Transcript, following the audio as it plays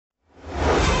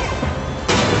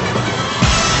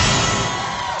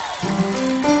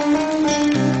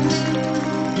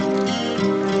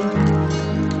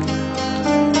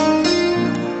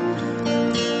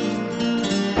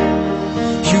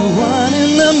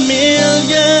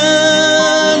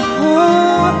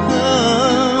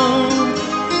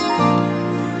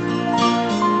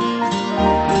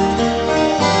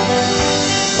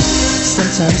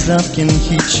love can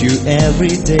hit you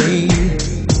every day.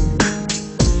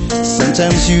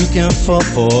 Sometimes you can fall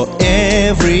for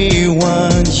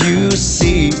everyone you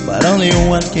see, but only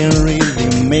one can really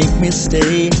make me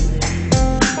stay.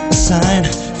 A sign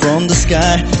from the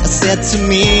sky said to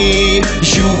me,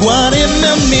 you one in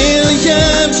a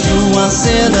million, you once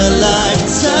in a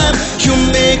lifetime. You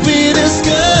make me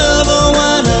discover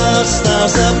one of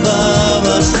stars above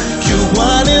us. You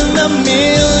one in a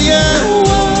million,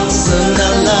 once in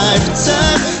a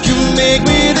lifetime. You make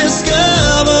me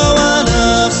discover one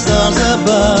of stars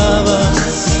above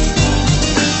us.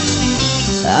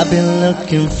 I've been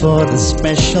looking for the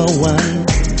special one,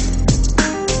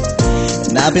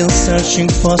 and I've been searching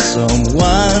for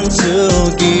someone to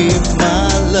give my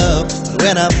love.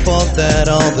 When I thought that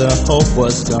all the hope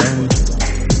was gone,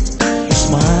 you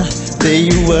smiled, there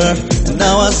you were, and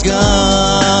now I was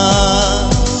gone.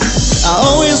 I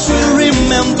always will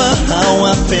remember how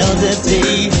I felt that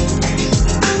day,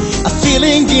 a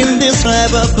feeling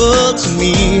indescribable to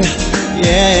me,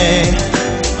 yeah.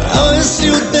 I always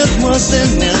knew that was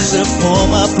an answer for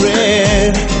my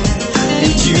prayer,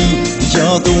 and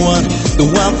you're the one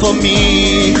for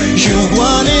me. You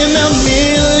one in a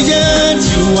million,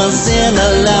 you once in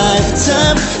a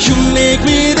lifetime. You make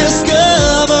me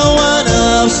discover one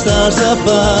of stars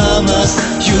above us.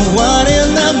 You one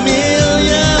in a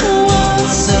million,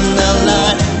 once in a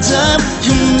lifetime.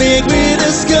 You make me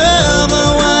discover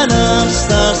one of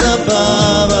stars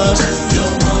above us.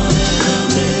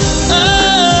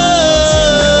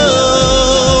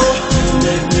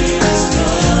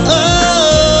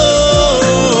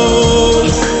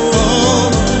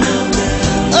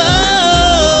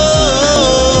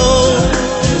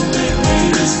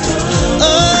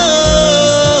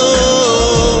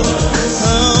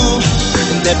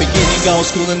 I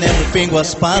was cool and everything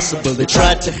was possible. They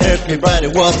tried to hurt me, but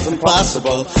it was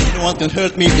impossible. No one can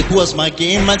hurt me, it was my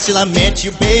game until I met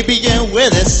you, baby, and we're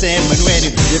the same. And when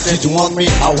you didn't want me,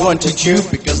 I wanted you,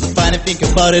 because the funny thing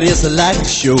about it is I like the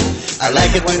show. I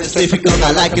like it when it's difficult,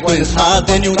 I like it when it's hard.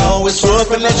 Then you always work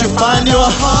and let you find your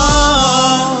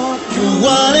heart. You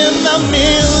one in a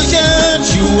million,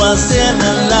 you once in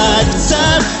a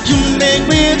lifetime. You make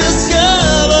me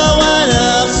discover what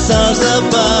of stars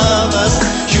above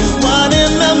us.